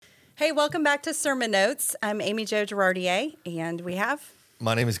Hey, welcome back to Sermon Notes. I'm Amy Jo Girardier, and we have...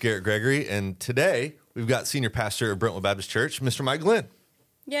 My name is Garrett Gregory, and today we've got Senior Pastor of Brentwood Baptist Church, Mr. Mike Glenn.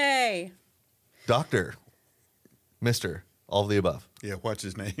 Yay. Doctor, Mr., all of the above. Yeah, what's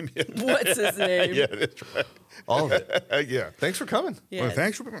his name? What's his name? Yeah, that's right. All of it. Yeah. Thanks for coming. Yes. Well,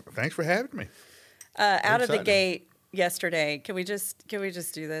 thanks for having me. Out of the excited. gate yesterday, can we just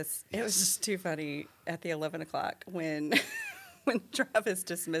do this? It was just too funny at the 11 o'clock when Travis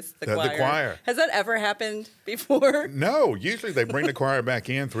dismissed the choir. The choir. Has that ever happened before? No, usually they bring the choir back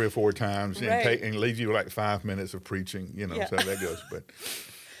in 3 or 4 times and Right. and leave you like 5 minutes of preaching, Yeah. so that goes.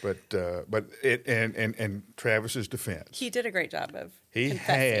 But in Travis's defense, He did a great job of he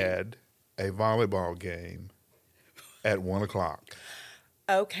confessing. had a volleyball game at 1 o'clock.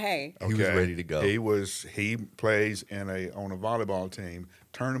 Okay. He was ready to go. He plays on a volleyball team.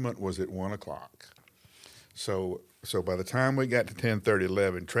 Tournament was at 1 o'clock. So by the time we got to 10:30,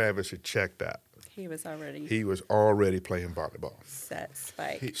 11, Travis had checked out. He was already He was already playing volleyball. set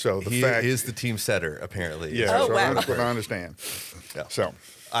spike. So the He fact is the team setter, apparently. yeah, Oh, so wow. that's what I understand. Yeah. So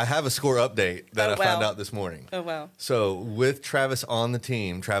I have a score update that Oh, I found wow. out this morning. Oh, wow. So with Travis on the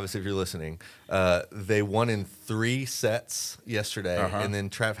team, Travis, if you're listening, they won in 3 sets yesterday, and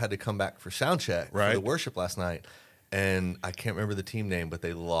then Trav had to come back for sound check for Right. the worship last night, and I can't remember the team name, but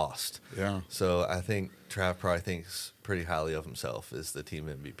they lost. Yeah. So I think Trav probably thinks pretty highly of himself as the team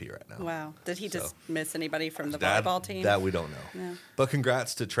MVP right now. Wow. Did he So- dismiss anybody from the That- volleyball team? That we don't know. Yeah. But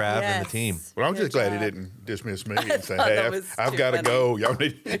congrats to Trav and the team. well, I'm Good just glad job. he didn't dismiss me and say, thought "Hey, that was I've too got to funny. go. Y'all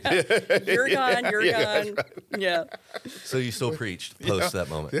need." You're gone. You're Yeah, gone. Yeah. So you still preached post that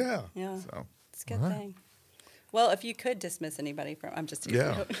moment. Yeah. Yeah. So, It's a good thing. Well, if you could dismiss anybody from, I'm just teasing.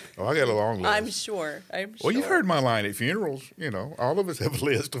 yeah. Oh, I got a long list. I'm sure. Well, you've heard my line at funerals. All of us have a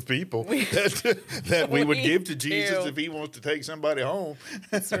list of people that we would We give to Jesus do. if he wants to take somebody home.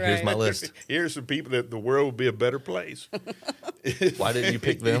 That's right. Here's my list. Here's some people that the world would be a better place. Why didn't you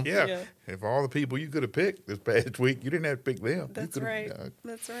pick them? Yeah. Yeah. If all the people you could have picked this past week, you didn't have to pick them. You That's could have- right.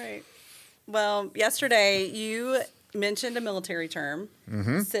 That's right. Well, yesterday you mentioned a military term,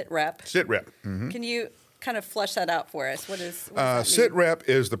 sit rep. Sit rep. Mm-hmm. Can you kind of flesh that out for us? What does Sit that mean? rep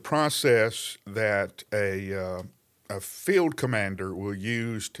is the process that a field commander will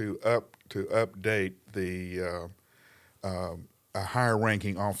use to update the a higher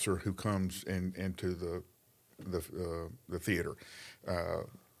ranking officer who comes into the theater,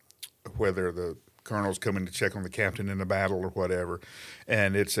 whether the colonel's coming to check on the captain in a battle or whatever,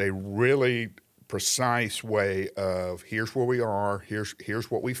 and it's a really precise way of here's where we are, here's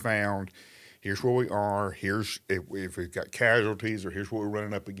what we found. Here's where we are. Here's if we've got casualties, or here's what we're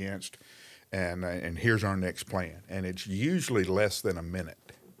running up against, and here's our next plan. And it's usually less than a minute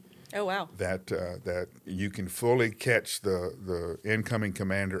Oh, wow. that you can fully catch the incoming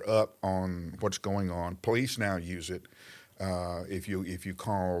commander up on what's going on. Police now use it. If you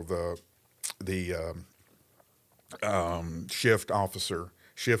call the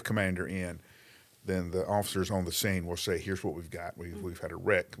shift commander in, then the officers on the scene will say, here's what we've got. We've had a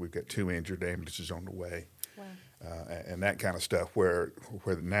wreck. We've got 2 injured. Ambulances on the way. Wow. And that kind of stuff where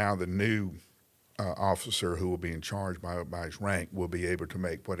now the new officer who will be in charge by his rank will be able to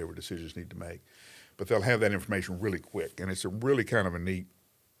make whatever decisions need to make. But they'll have that information really quick. And it's a really kind of a neat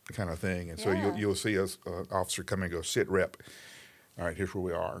kind of thing. And so Yeah. you'll see us officer come and go, sit rep. All right, here's where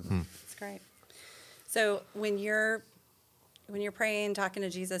we are. That's great. So when you're praying, talking to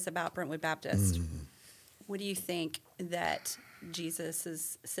Jesus about Brentwood Baptist, what do you think that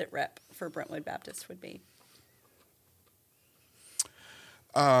Jesus's sit rep for Brentwood Baptist would be?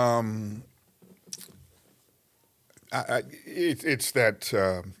 It's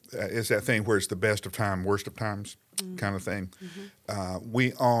that thing where it's the best of time, worst of times kind of thing.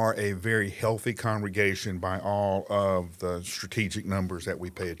 We are a very healthy congregation by all of the strategic numbers that we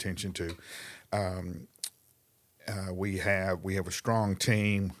pay attention to. We have a strong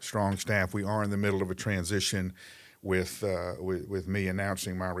team, strong staff. We are in the middle of a transition with me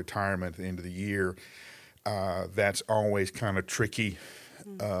announcing my retirement at the end of the year. That's always kind of tricky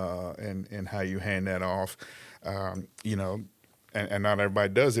in how you hand that off. And not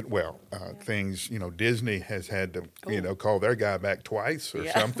everybody does it well. Things, Disney has had to, call their guy back twice or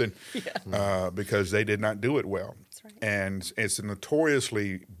something because they did not do it well. That's right. And it's a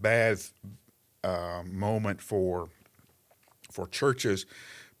notoriously bad moment for churches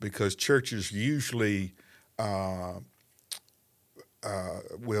because churches usually will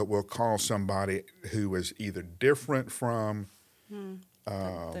call somebody who is either different from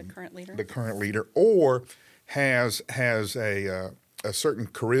The current leader? the current leader, or has a certain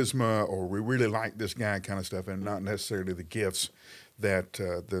charisma, or we really like this guy kind of stuff, and not necessarily the gifts that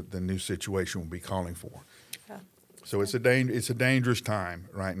the new situation will be calling for. Yeah. So it's a dangerous time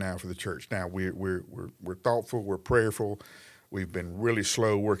right now for the church. Now we're thoughtful, we're prayerful. We've been really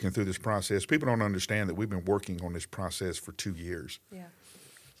slow working through this process. People don't understand that we've been working on this process for 2 years. Yeah.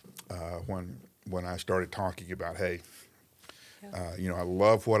 When I started talking about, hey, Yeah. I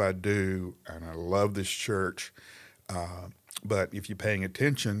love what I do and I love this church, but if you're paying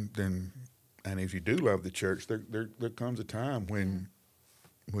attention, then, and if you do love the church, there comes a time when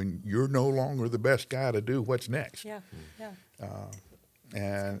you're no longer the best guy to do what's next. Yeah. Yeah.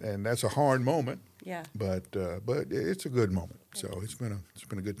 And that's a hard moment. Yeah. But it's a good moment. So it's been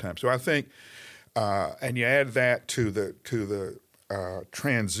a good time. So I think, and you add that to the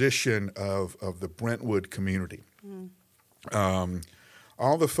transition of the Brentwood community.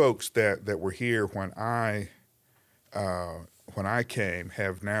 All the folks that were here when I came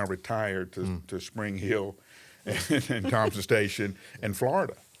have now retired to Spring Hill and Thompson Station and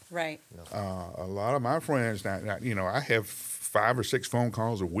Florida. Right. A lot of my friends now, I have 5 or 6 phone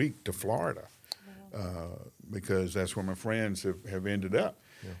calls a week to Florida because that's where my friends have ended up.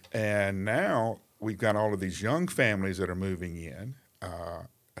 Yeah. And now we've got all of these young families that are moving in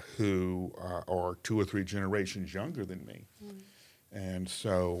who are 2 or 3 generations younger than me. And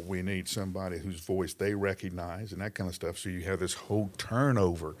so we need somebody whose voice they recognize and that kind of stuff. So you have this whole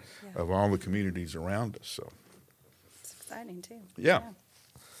turnover of all the communities around us. So it's exciting too. Yeah.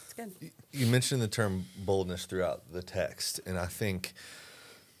 It's good. You mentioned the term boldness throughout the text, and I think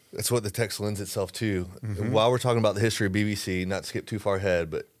that's what the text lends itself to. Mm-hmm. While we're talking about the history of BBC, not to skip too far ahead,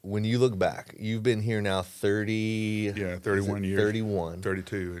 but when you look back, you've been here now 31 years.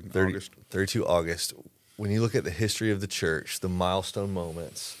 32 in August. 32 August. When you look at the history of the church, the milestone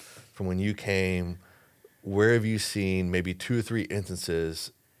moments from when you came, where have you seen maybe 2 or 3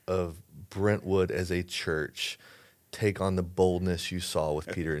 instances of Brentwood as a church take on the boldness you saw with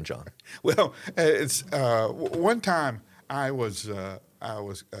Peter and John? Well, it's one time I was a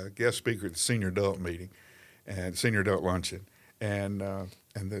guest speaker at the senior adult meeting and senior adult luncheon, and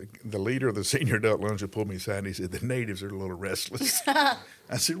the leader of the senior adult luncheon pulled me aside and he said, "The natives are a little restless."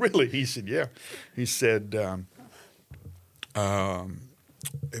 I said, "Really?" He said, "Yeah." He said,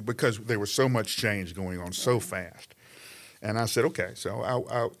 because there was so much change going on so fast, and I said, "Okay." So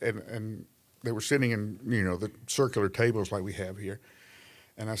and they were sitting in the circular tables like we have here,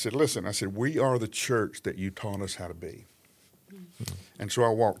 and I said, "Listen," I said, "we are the church that you taught us how to be." Mm-hmm. And so I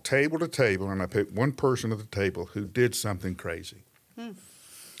walked table to table, and I picked one person at the table who did something crazy.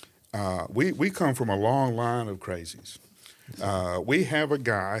 We come from a long line of crazies. We have a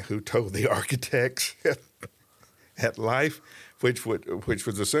guy who told the architects at Life, which was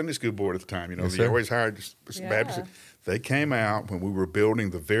the Sunday school board at the time. Yes, they always hired Baptist. They came out when we were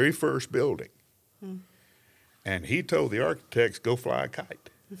building the very first building, and he told the architects, "Go fly a kite."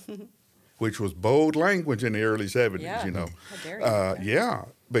 Which was bold language in the early 70s, How dare you? Yeah,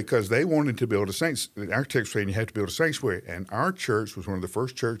 because they wanted to build the architects saying you had to build a sanctuary. And our church was one of the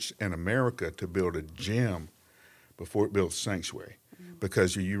first churches in America to build a gym before it built a sanctuary.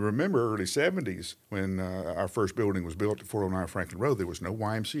 Because you remember early 70s when our first building was built at 409 Franklin Road, there was no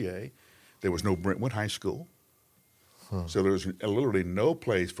YMCA, there was no Brentwood High School. So there was literally no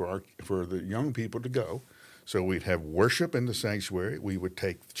place for the young people to go. So we'd have worship in the sanctuary. We would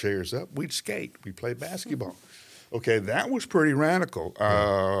take the chairs up. We'd skate. We'd play basketball. Okay, that was pretty radical.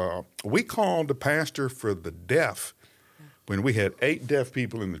 We called the pastor for the deaf when we had 8 deaf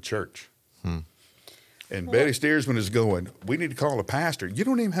people in the church. And Betty Steersman is going, "We need to call a pastor." "You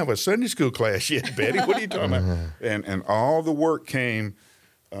don't even have a Sunday school class yet, Betty. What are you talking about?" And all the work came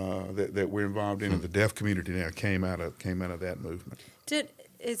that we're involved in the deaf community now came out of that movement.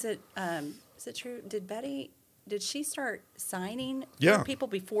 Is it true? Did she start signing Yeah. people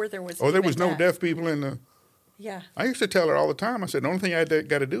before there was? There was no deaf people in the. Yeah. I used to tell her all the time. I said, "The only thing I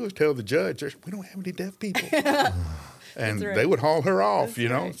got to do is tell the judge we don't have any deaf people," and right. they would haul her off.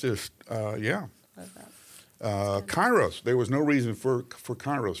 That's right. It's just yeah. Love that. Kairos. There was no reason for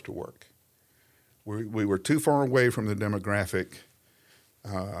Kairos to work. We were too far away from the demographic.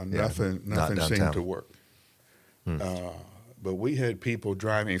 Nothing seemed to work. But we had people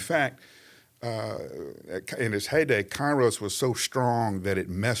driving. In fact, in its heyday, Kairos was so strong that it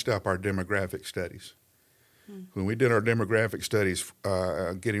messed up our demographic studies. When we did our demographic studies,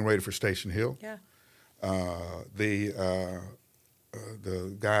 getting ready for Station Hill, the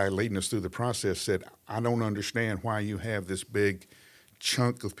guy leading us through the process said, "I don't understand why you have this big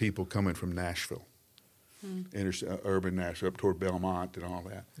chunk of people coming from Nashville, urban Nashville, up toward Belmont and all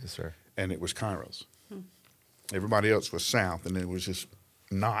that." Yes, sir. And it was Kairos. Everybody else was south, and it was just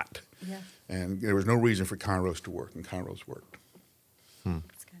not. Yeah. And there was no reason for Kairos to work, and Kairos worked.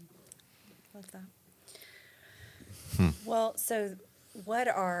 That's good. Love that. Well, so what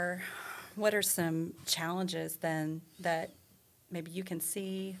are some challenges then that maybe you can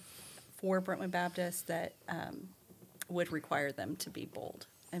see for Brentwood Baptist that would require them to be bold?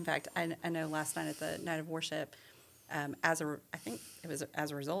 In fact, I know last night at the night of worship, I think it was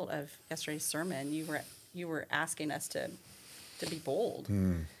as a result of yesterday's sermon, you were asking us to be bold,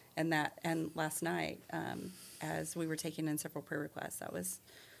 and last night, as we were taking in several prayer requests, that was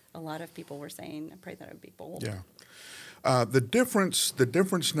a lot of people were saying, "I pray that I would be bold." Yeah. The difference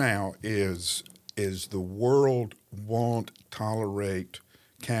now is the world won't tolerate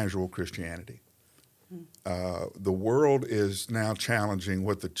casual Christianity. The world is now challenging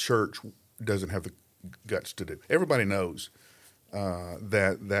what the church doesn't have the guts to do. Everybody knows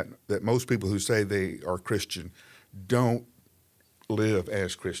that most people who say they are Christian don't live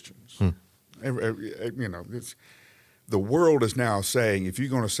as Christians. The world is now saying, if you're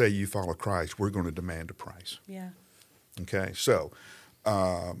going to say you follow Christ, we're going to demand a price. Yeah. Okay, so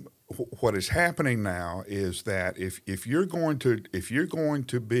what is happening now is that if you're going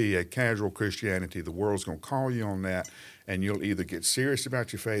to be a casual Christianity, the world's going to call you on that, and you'll either get serious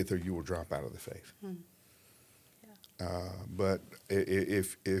about your faith or you will drop out of the faith. But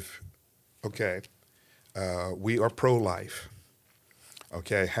if we are pro-life.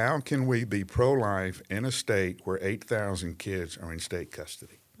 Okay, how can we be pro-life in a state where 8,000 kids are in state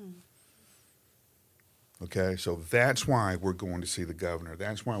custody? Okay, so that's why we're going to see the governor.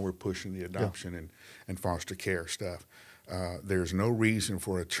 That's why we're pushing the adoption and foster care stuff. There's no reason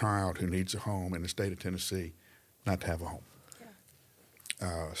for a child who needs a home in the state of Tennessee not to have a home.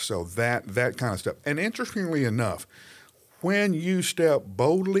 So that kind of stuff. And interestingly enough, when you step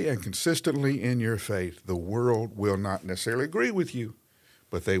boldly and consistently in your faith, the world will not necessarily agree with you,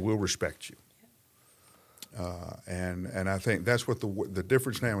 but they will respect you. And I think that's what the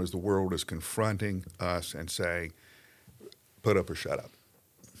difference now is. The world is confronting us and saying, put up or shut up.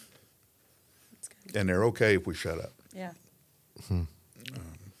 That's good. And they're okay if we shut up. Yeah. That's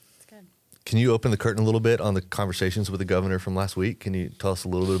good. Can you open the curtain a little bit on the conversations with the governor from last week? Can you tell us a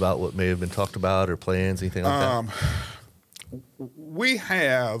little bit about what may have been talked about or plans, anything like that? We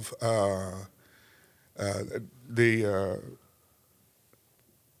have the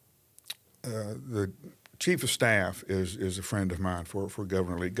chief of staff is a friend of mine for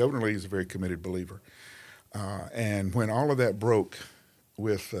Governor Lee. Governor Lee is a very committed believer. And when all of that broke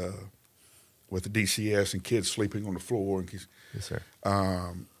with the DCS and kids sleeping on the floor, Yes, sir.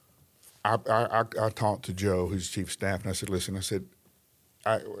 I talked to Joe, who's chief of staff, and I said, listen,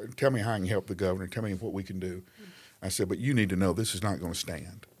 tell me how I can help the governor. Tell me what we can do. I said, but you need to know this is not going to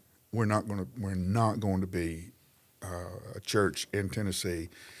stand. We're not going to be a church in Tennessee,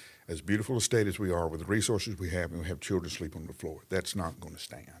 as beautiful a state as we are, with the resources we have, and we have children sleep on the floor. That's not going to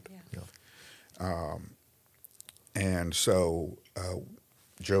stand. Yeah. And so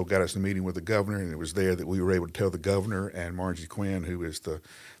Joe got us a meeting with the governor, and it was there that we were able to tell the governor and Margie Quinn, who is the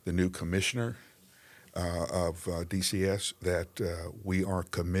new commissioner of DCS, that we are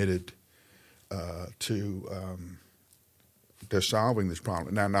committed to solving this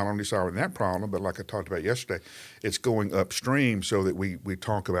problem. Now, not only solving that problem, but like I talked about yesterday, it's going upstream so that we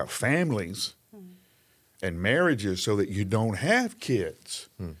talk about families and marriages so that you don't have kids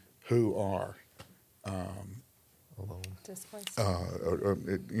who are alone, displaced,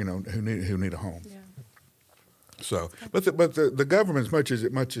 who need a home. Yeah. So, but the government, as much as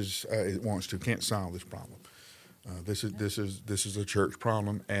it wants to, can't solve this problem. This is a church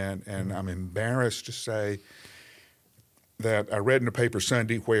problem, and I'm embarrassed to say that I read in the paper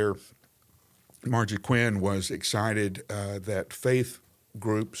Sunday where Margie Quinn was excited that faith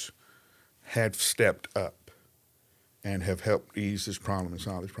groups had stepped up and have helped ease this problem and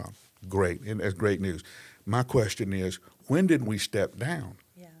solve this problem. Great, and that's great news. My question is, when did we step down?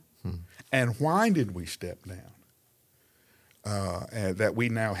 Yeah. And why did we step down? And that we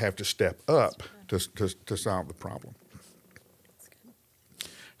now have to step up to solve the problem.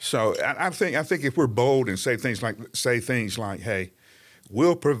 So I think if we're bold and say things like, hey,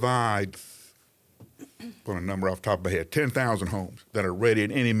 we'll provide, put a number off the top of my head, 10,000 homes that are ready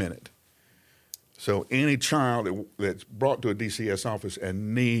at any minute. So any child that's brought to a DCS office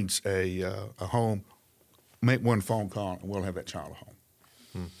and needs a home, make one phone call and we'll have that child a home.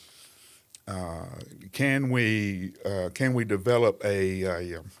 Can we develop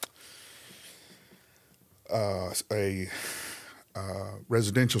a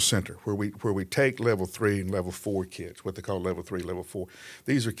residential center where we take level 3 and level 4 kids, what they call level 3, level 4.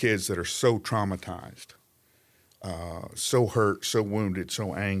 These are kids that are so traumatized, so hurt, so wounded,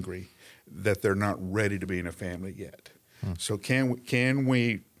 so angry that they're not ready to be in a family yet. So can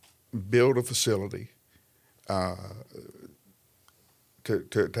we build a facility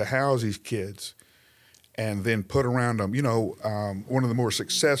to house these kids, and then put around them? One of the more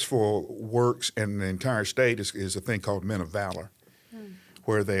successful works in the entire state is a thing called Men of Valor,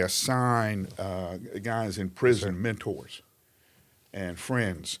 where they assign guys in prison mentors and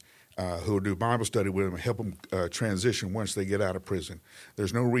friends who will do Bible study with them and help them transition once they get out of prison.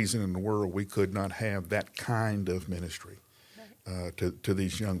 There's no reason in the world we could not have that kind of ministry to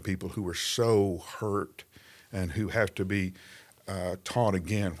these young people who are so hurt and who have to be taught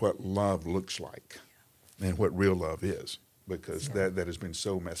again what love looks like and what real love is, because that has been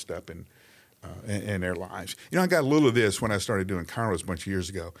so messed up in their lives. I got a little of this when I started doing Kairos a bunch of years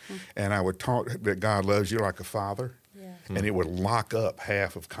ago, and I would talk that God loves you like a father, and it would lock up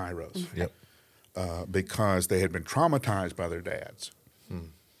half of Kairos because they had been traumatized by their dads.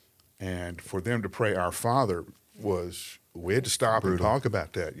 And for them to pray Our Father we had to stop and talk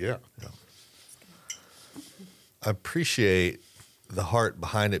about that. I appreciate the heart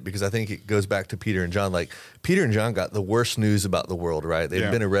behind it, because I think it goes back to Peter and John. Like, Peter and John got the worst news about the world, right?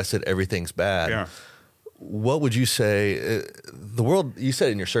 They've been arrested. Everything's bad. Yeah. What would you say? The world, you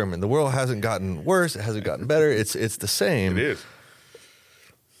said in your sermon, the world hasn't gotten worse. It hasn't gotten better. It's the same. It is.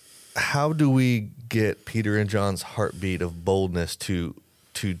 How do we get Peter and John's heartbeat of boldness to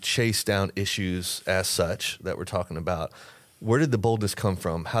chase down issues as such that we're talking about? Where did the boldness come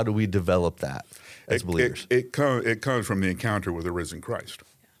from? How do we develop that as believers? It comes from the encounter with the risen Christ.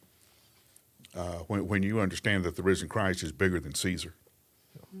 When you understand that the risen Christ is bigger than Caesar,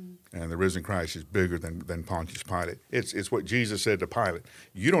 and the risen Christ is bigger than Pontius Pilate. It's what Jesus said to Pilate: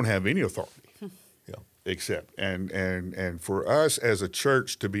 "You don't have any authority, except." And for us as a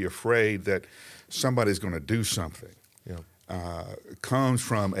church to be afraid that somebody's going to do something comes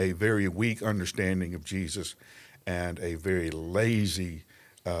from a very weak understanding of Jesus and a very lazy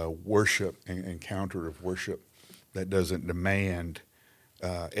worship and encounter of worship that doesn't demand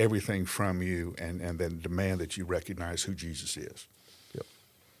everything from you and then demand that you recognize who Jesus is.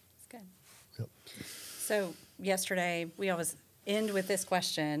 That's good. So yesterday, we always end with this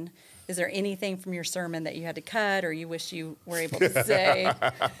question. Is there anything from your sermon that you had to cut or you wish you were able to say?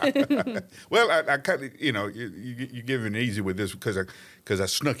 Well, I kind of, you give an easy with this because I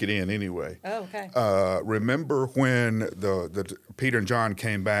snuck it in anyway. Oh, okay. Remember when the Peter and John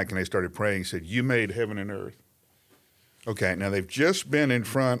came back and they started praying and said, "You made heaven and earth." Okay, now they've just been in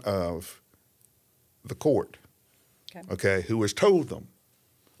front of the court, okay, who has told them,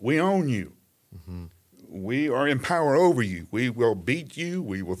 "We own you. Mm-hmm. We are in power over you. We will beat you.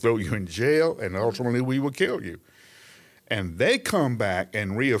 We will throw you in jail, and ultimately we will kill you." And they come back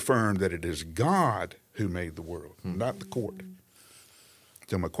and reaffirm that it is God who made the world, not the court.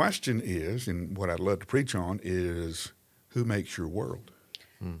 So my question is, and what I'd love to preach on is, who makes your world?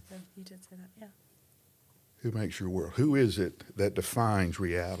 So you did say that, yeah. Who makes your world? Who is it that defines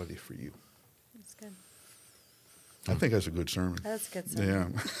reality for you? That's good. I think that's a good sermon. That's a good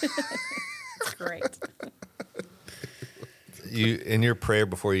sermon. Yeah. That's great. You, in your prayer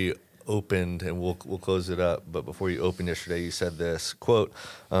before you opened, and we'll close it up, but before you opened yesterday, you said this, quote,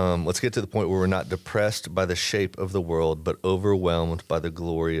 "Let's get to the point where we're not depressed by the shape of the world, but overwhelmed by the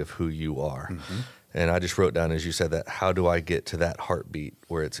glory of who you are." Mm-hmm. And I just wrote down, as you said that, how do I get to that heartbeat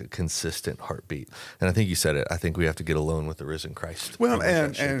where it's a consistent heartbeat? And I think you said it. I think we have to get alone with the risen Christ. Well,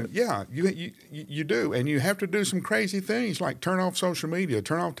 and yeah, you do. And you have to do some crazy things like turn off social media,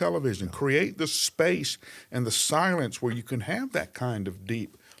 turn off television, create the space and the silence where you can have that kind of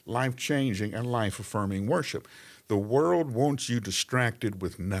deep, life-changing and life-affirming worship. The world wants you distracted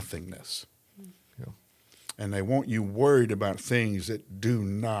with nothingness. Yeah. And they want you worried about things that do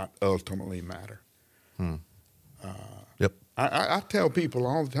not ultimately matter. Yep. I tell people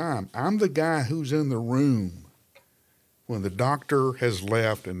all the time, I'm the guy who's in the room when the doctor has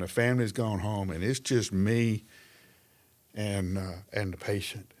left and the family's gone home, and it's just me and the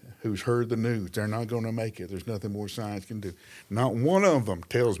patient who's heard the news. They're not going to make it. There's nothing more science can do. Not one of them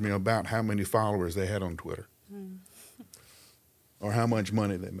tells me about how many followers they had on Twitter or how much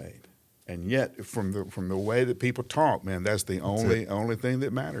money they made. And yet, from the way that people talk, man, that's the only thing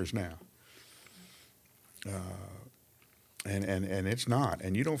that matters now. And it's not.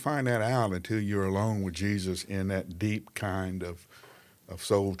 And you don't find that out until you're alone with Jesus in that deep kind of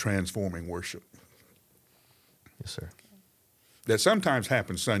soul-transforming worship. Yes, sir. That sometimes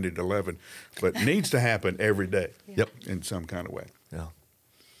happens Sunday to 11, but needs to happen every day. Yep. In some kind of way. Yeah.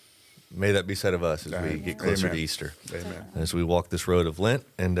 May that be said of us as we get closer to Easter. Amen. As we walk this road of Lent,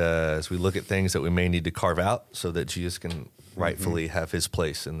 and as we look at things that we may need to carve out so that Jesus can rightfully have his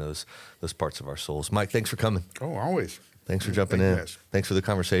place in those parts of our souls. Mike, thanks for coming. Oh, always. Thanks for jumping Thank in. you, guys. Thanks for the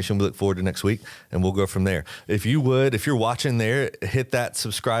conversation. We look forward to next week, and we'll go from there. If you're watching there, hit that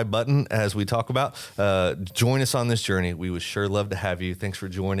subscribe button as we talk about. Join us on this journey. We would sure love to have you. Thanks for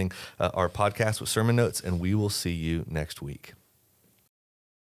joining our podcast with Sermon Notes, and we will see you next week.